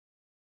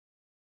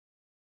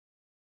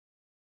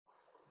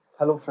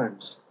Hello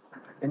friends,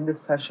 in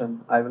this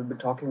session I will be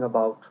talking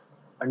about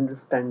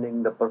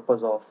understanding the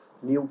purpose of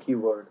new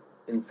keyword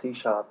in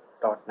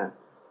C#.NET.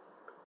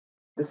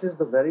 This is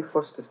the very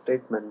first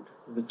statement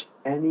which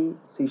any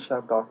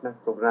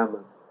C#.NET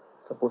programmer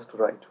is supposed to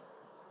write.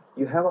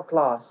 You have a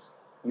class,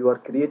 you are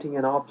creating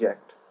an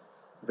object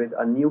with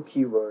a new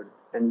keyword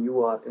and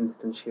you are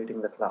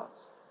instantiating the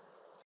class.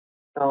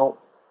 Now,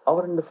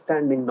 our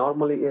understanding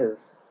normally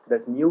is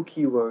that new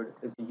keyword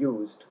is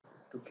used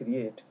to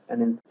create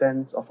an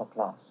instance of a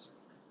class,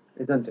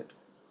 isn't it?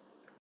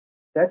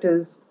 That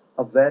is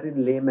a very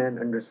layman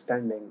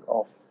understanding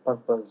of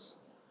purpose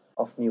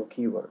of new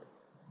keyword.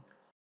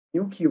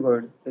 New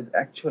keyword is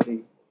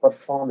actually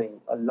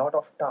performing a lot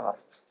of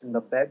tasks in the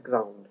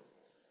background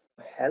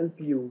to help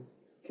you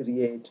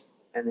create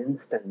an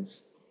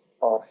instance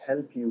or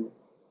help you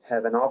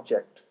have an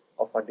object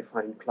of a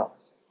defined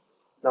class.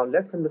 Now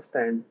let's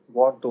understand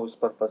what those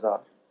purposes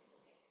are.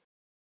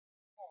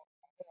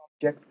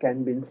 Object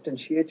can be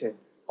instantiated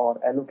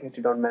or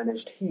allocated on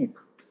managed heap.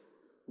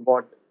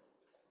 What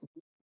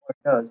it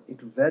does, it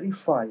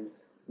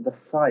verifies the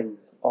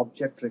size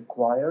object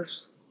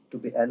requires to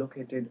be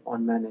allocated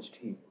on managed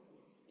heap.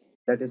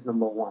 That is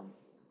number one.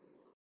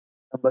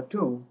 Number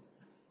two,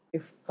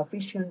 if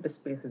sufficient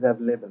space is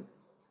available,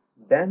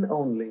 then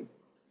only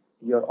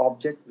your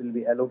object will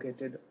be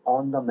allocated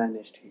on the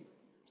managed heap.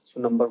 So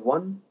number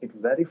one, it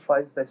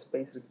verifies the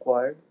space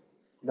required.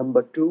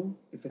 Number two,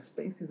 if a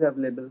space is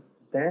available,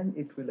 then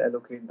it will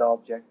allocate the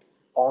object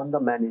on the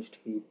managed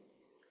heap.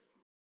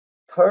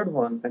 Third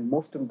one and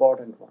most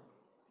important one,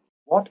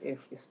 what if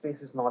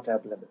space is not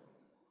available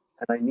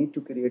and I need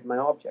to create my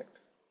object?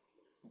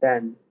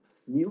 Then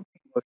new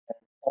keyword has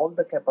all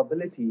the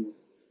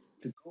capabilities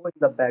to go in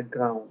the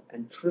background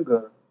and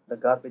trigger the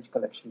garbage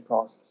collection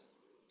process.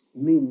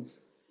 Means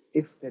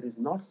if there is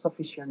not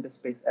sufficient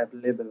space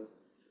available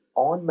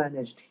on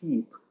managed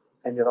heap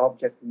and your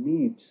object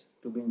needs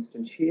to be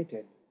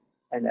instantiated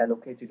and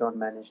allocated on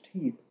managed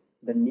heap,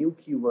 the new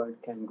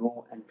keyword can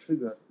go and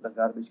trigger the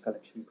garbage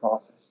collection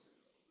process.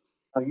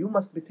 Now you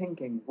must be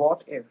thinking,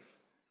 what if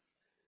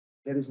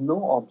there is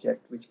no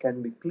object which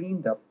can be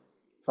cleaned up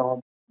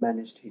from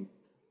managed heap?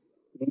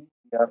 Means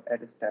we are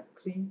at step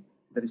 3,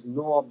 there is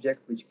no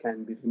object which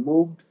can be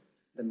removed.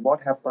 Then what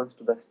happens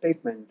to the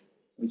statement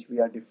which we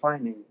are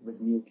defining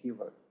with new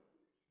keyword?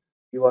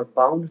 You are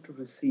bound to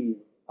receive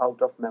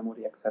out of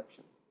memory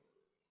exception.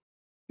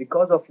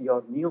 Because of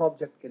your new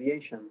object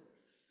creation,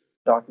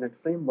 .NET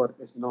Framework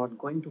is not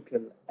going to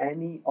kill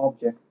any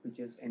object which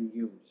is in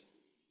use.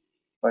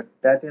 But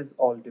that is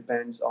all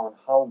depends on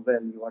how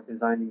well you are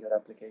designing your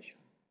application.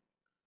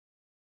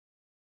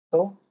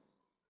 So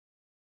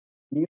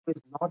new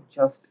is not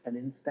just an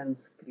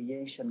instance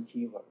creation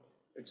keyword,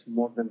 it's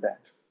more than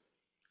that.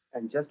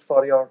 And just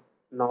for your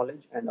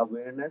knowledge and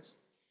awareness,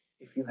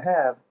 if you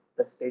have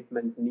the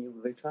statement new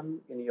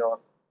written in your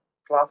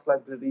class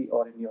library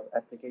or in your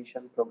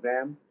application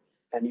program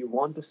and you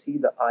want to see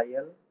the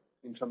IL,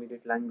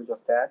 intermediate language of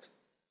that,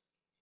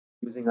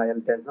 using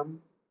IL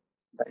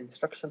the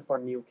instruction for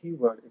new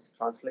keyword is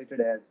translated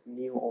as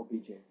new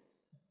obj.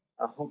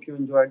 I hope you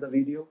enjoyed the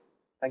video.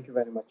 Thank you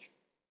very much.